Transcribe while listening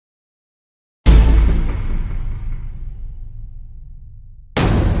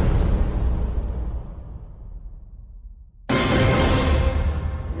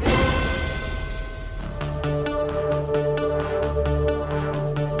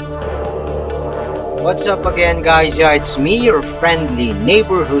What's up again, guys? Yeah, it's me, your friendly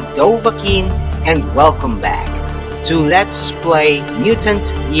neighborhood Dovahkiin, and welcome back to Let's Play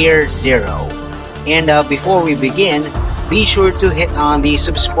Mutant Year Zero. And before we begin, be sure to hit on the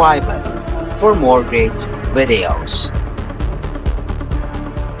subscribe button for more great videos.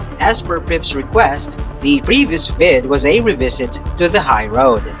 As per Pip's request, the previous vid was a revisit to the High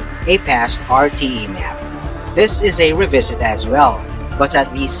Road, a past RTE map. This is a revisit as well, but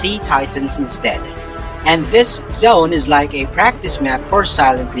at the Sea Titans instead. And this zone is like a practice map for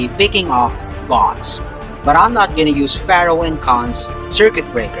silently picking off bots. But I'm not gonna use Pharaoh and Khan's circuit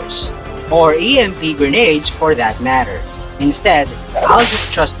breakers, or EMP grenades for that matter. Instead, I'll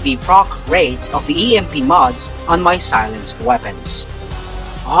just trust the proc rate of the EMP mods on my silent weapons.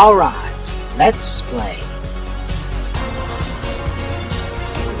 Alright, let's play.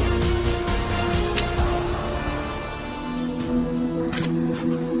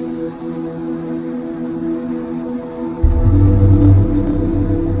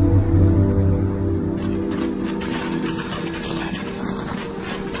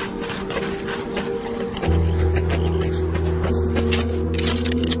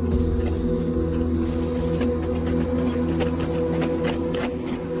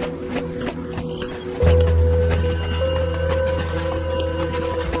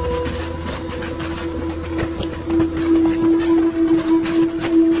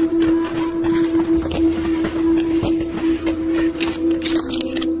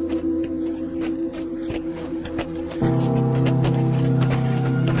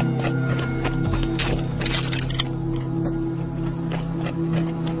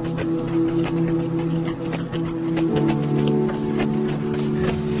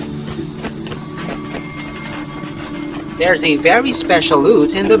 There's a very special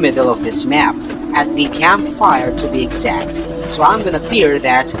loot in the middle of this map, at the campfire to be exact, so I'm gonna clear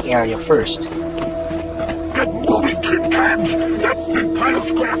that area first. Get moving, tin cans! That big pile of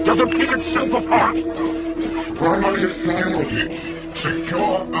scrap doesn't pick itself apart! Primary priority,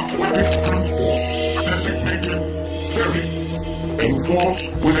 secure aquatic transport, designated ferry. Enforce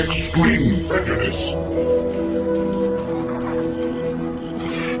with extreme prejudice.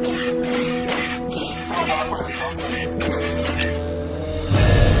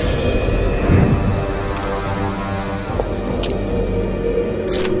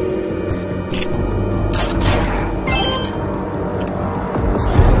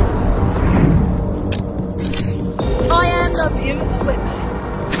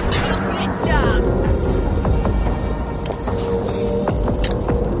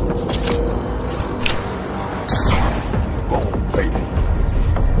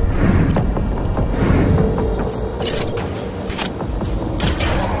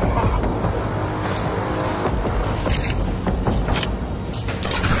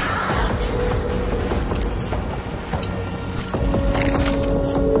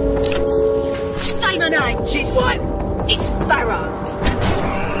 She's one! It's Pharaoh!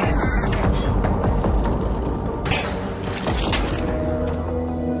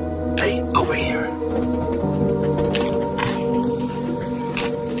 Hey, over here.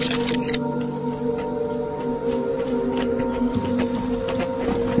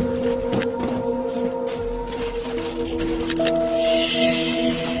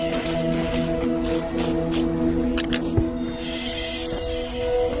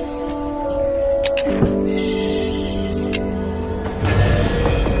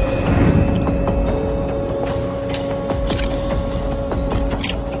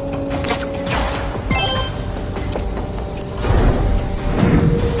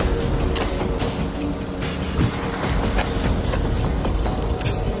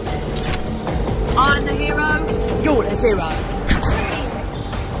 I'm the hero, you're the zero.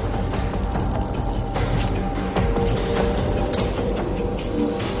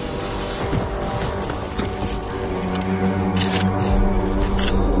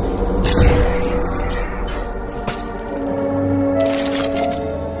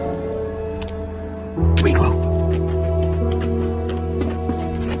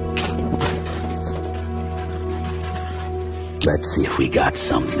 Let's see if we got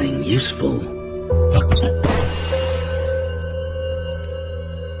something useful.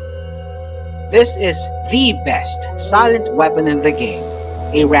 This is the best silent weapon in the game,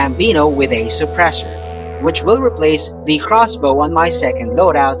 a Rambino with a suppressor, which will replace the crossbow on my second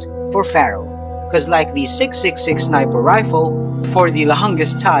loadout for Pharaoh, cause like the 6.66 sniper rifle, for the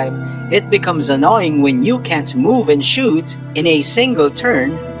longest time, it becomes annoying when you can't move and shoot in a single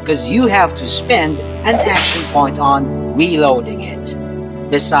turn cause you have to spend an action point on reloading it.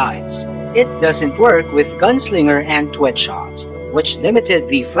 Besides, it doesn't work with Gunslinger and Twitshot, which limited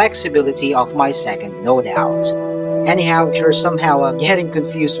the flexibility of my second loadout. Anyhow, if you're somehow getting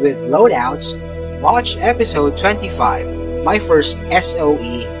confused with loadouts, watch episode 25, my first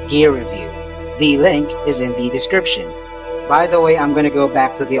SOE gear review. The link is in the description. By the way, I'm gonna go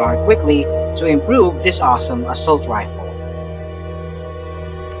back to the art quickly to improve this awesome assault rifle.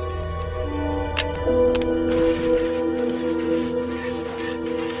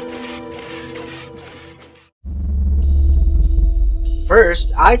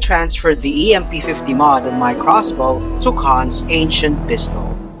 First, I transferred the EMP50 mod on my crossbow to Khan's ancient pistol.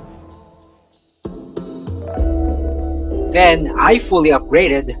 Then, I fully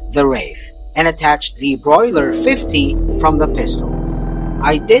upgraded the Wraith and attached the Broiler 50 from the pistol.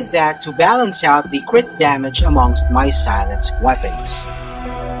 I did that to balance out the crit damage amongst my silent weapons.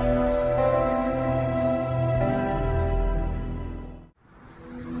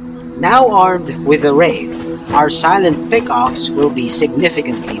 Now armed with the Wraith, our silent pickoffs will be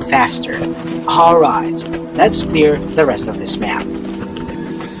significantly faster. Alright, let's clear the rest of this map.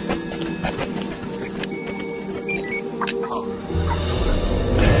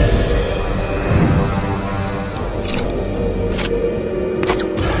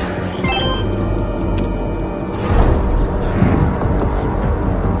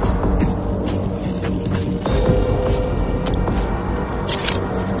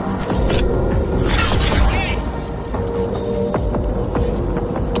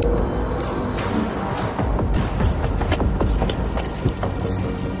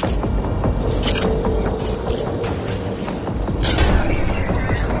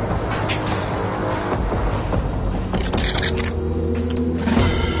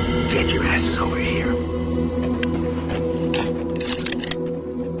 Get your asses over here.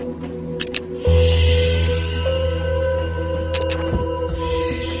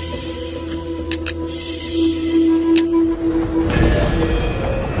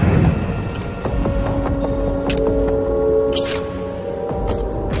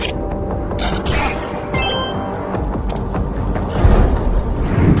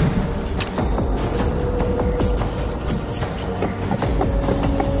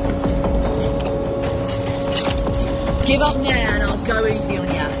 Give up now and I'll go easy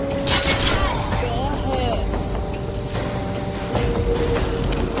on ya.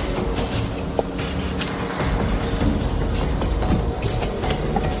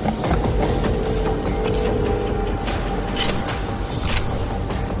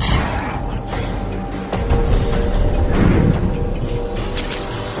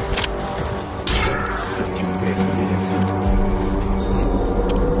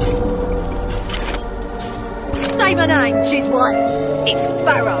 Say my name, choose one. It's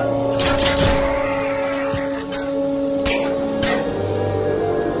Barrow.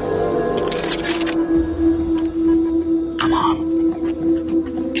 Come on.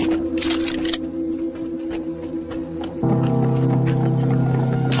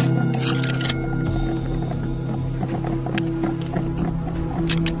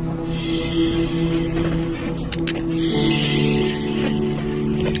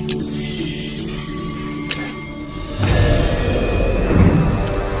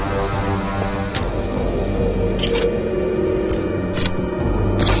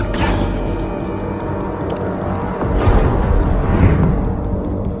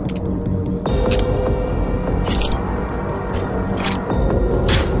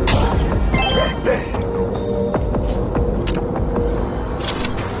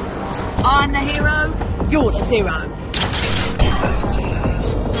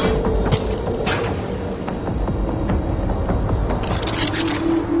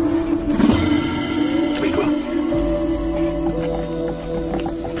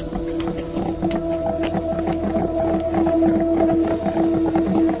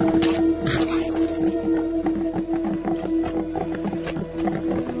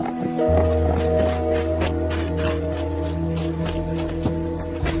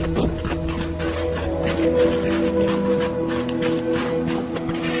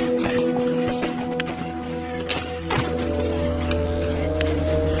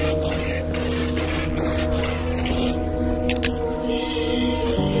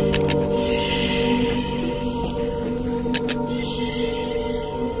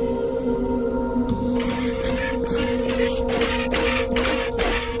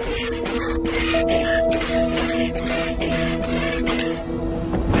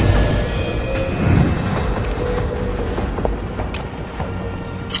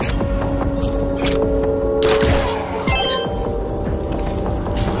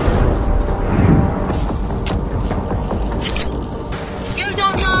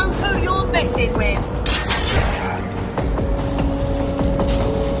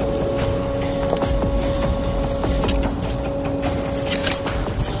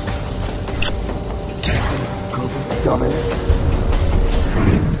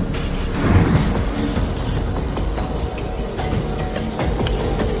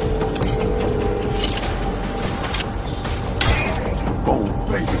 bone,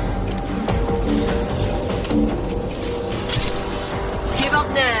 baby. Give up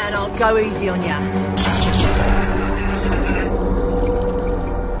now and I'll go easy on ya.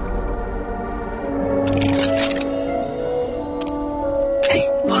 Hey,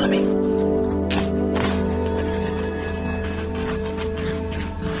 follow me.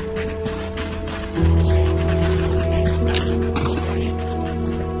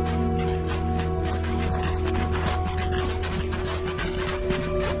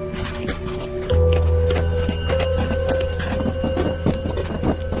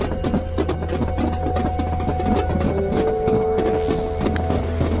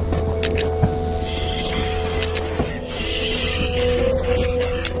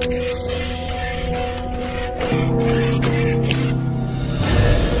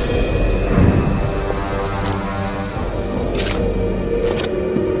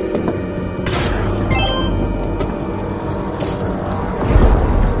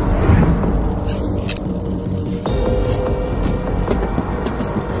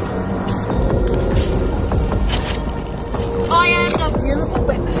 I am the beautiful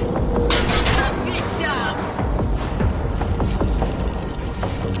weapon. Come get some.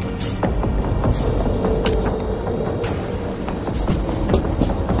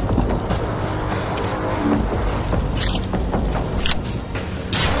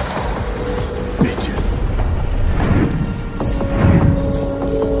 Bitches.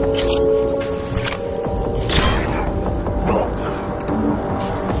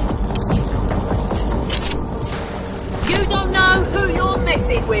 You don't know who you're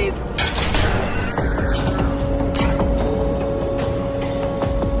messing with.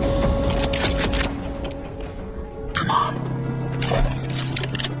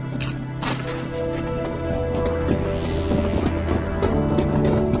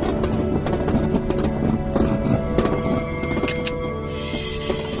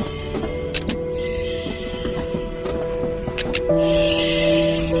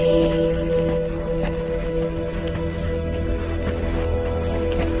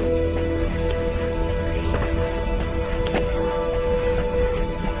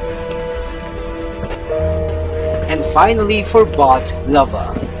 And finally for bot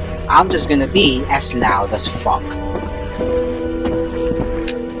lover, I'm just gonna be as loud as fuck.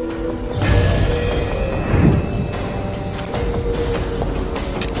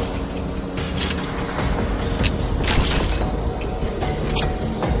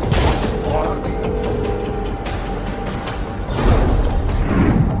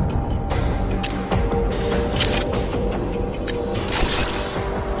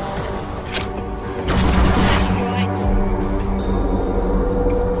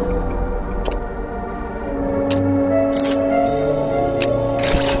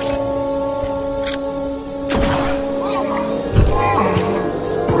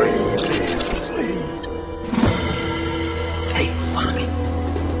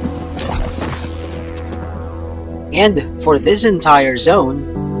 And for this entire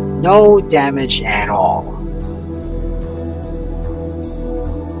zone, no damage at all.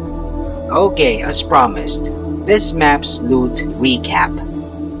 Okay, as promised, this map's loot recap.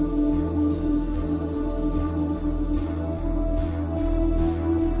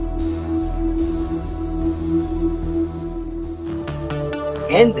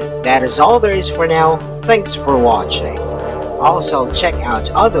 And that is all there is for now. Thanks for watching. Also check out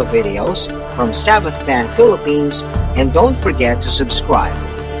other videos from Sabbath Band Philippines and don't forget to subscribe.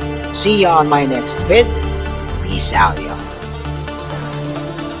 See ya on my next vid. Peace out, y'all.